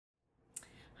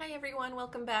Hi everyone,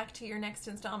 welcome back to your next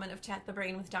installment of Chat the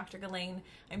Brain with Dr. Ghislaine.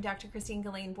 I'm Dr. Christine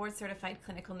Ghislaine, board certified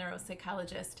clinical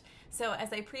neuropsychologist. So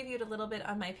as I previewed a little bit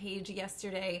on my page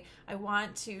yesterday, I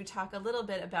want to talk a little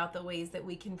bit about the ways that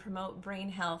we can promote brain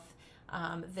health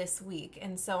this week.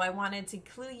 And so I wanted to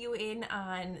clue you in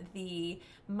on the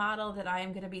model that I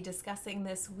am going to be discussing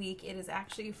this week. It is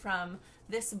actually from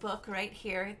this book right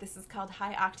here. This is called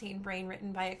High Octane Brain,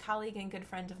 written by a colleague and good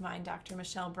friend of mine, Dr.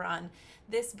 Michelle Braun.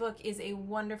 This book is a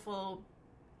wonderful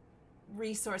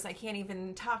resource. I can't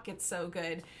even talk, it's so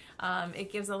good.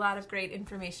 It gives a lot of great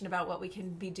information about what we can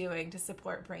be doing to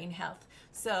support brain health.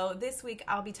 So this week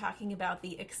I'll be talking about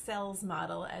the EXCELS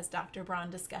model, as Dr. Braun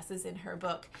discusses in her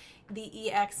book.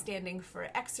 The EX standing for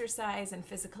exercise and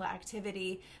physical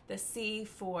activity, the C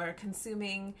for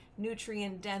consuming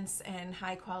nutrient-dense and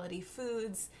high-quality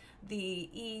foods, the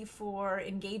E for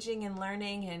engaging in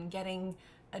learning and getting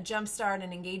a jump start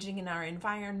and engaging in our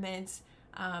environment,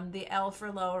 the L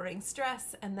for lowering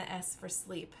stress, and the S for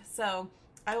sleep. So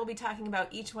I will be talking about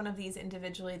each one of these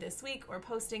individually this week or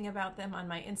posting about them on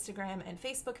my Instagram and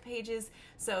Facebook pages.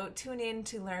 So tune in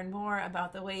to learn more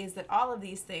about the ways that all of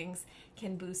these things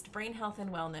can boost brain health and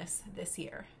wellness this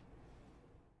year.